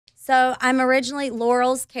So I'm originally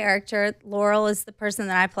Laurel's character. Laurel is the person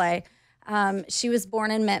that I play. She was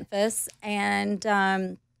born in Memphis and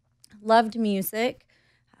loved music.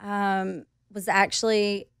 Was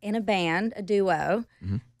actually in a band, a duo,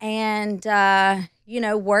 and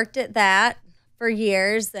worked at that for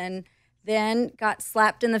years, and then got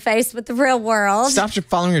slapped in the face with the real world. Stopped you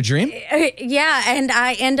following your dream? Yeah, and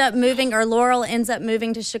I end up moving, or Laurel ends up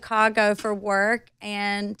moving to Chicago for work,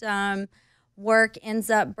 and work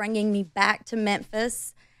ends up bringing me back to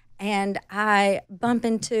Memphis, and I bump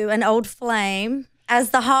into an old flame,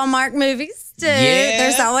 as the Hallmark movies do. Yeah.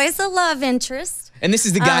 There's always a love interest. And this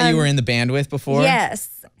is the guy you were in the band with before?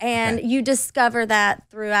 Yes, and you discover that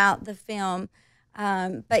throughout the film.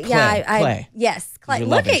 But Clay. Yes, Clay. Your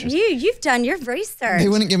Look love at you. You've done your research. They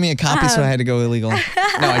wouldn't give me a copy, so I had to go illegal. No,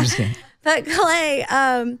 I'm just kidding. But Clay,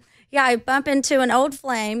 I bump into an old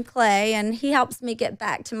flame, Clay, and he helps me get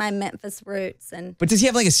back to my Memphis roots. But does he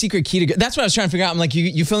have like a secret key to go? That's what I was trying to figure out. I'm like,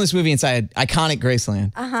 you filmed this movie inside iconic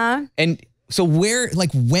Graceland. And so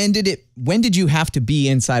when did you have to be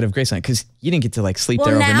inside of Graceland? Because you didn't get to like sleep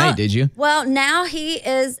there overnight, did you? Well, now he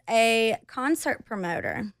is a concert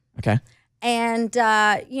promoter. Okay. And,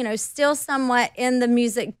 still somewhat in the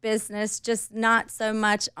music business, just not so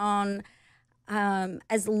much on,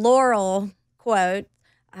 as Laurel, quote,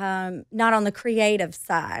 not on the creative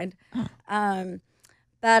side.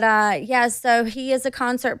 So he is a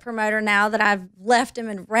concert promoter now that I've left him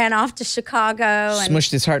and ran off to Chicago. And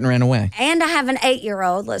smushed his heart and ran away. And I have an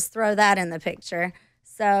 8-year-old. Let's throw that in the picture.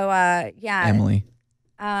 So, Emily.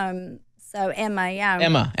 So Emma, yeah.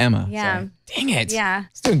 Emma. Yeah. Sorry. Dang it. Yeah.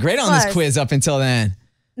 It's doing great on this quiz up until then.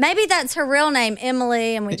 Maybe that's her real name,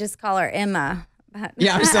 Emily, and we just call her Emma.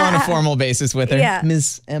 Yeah, I'm still on a formal basis with her. Yeah.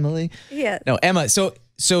 Miss Emily. Yeah. No, Emma. So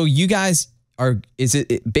you guys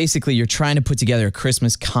basically you're trying to put together a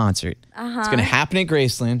Christmas concert. It's going to happen at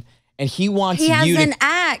Graceland, and he wants you to... He has an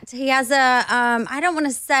act. He has a, I don't want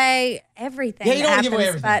to say everything. Yeah, you don't want to give away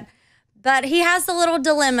everything. But he has a little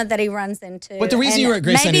dilemma that he runs into. But the reason you were at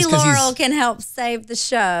Graceland is because maybe Laurel can help save the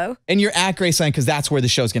show. And you're at Graceland because that's where the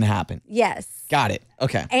show's going to happen. Yes. Got it.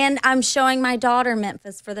 Okay. And I'm showing my daughter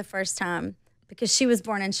Memphis for the first time because she was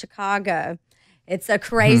born in Chicago. It's a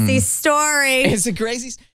crazy story. It's a crazy...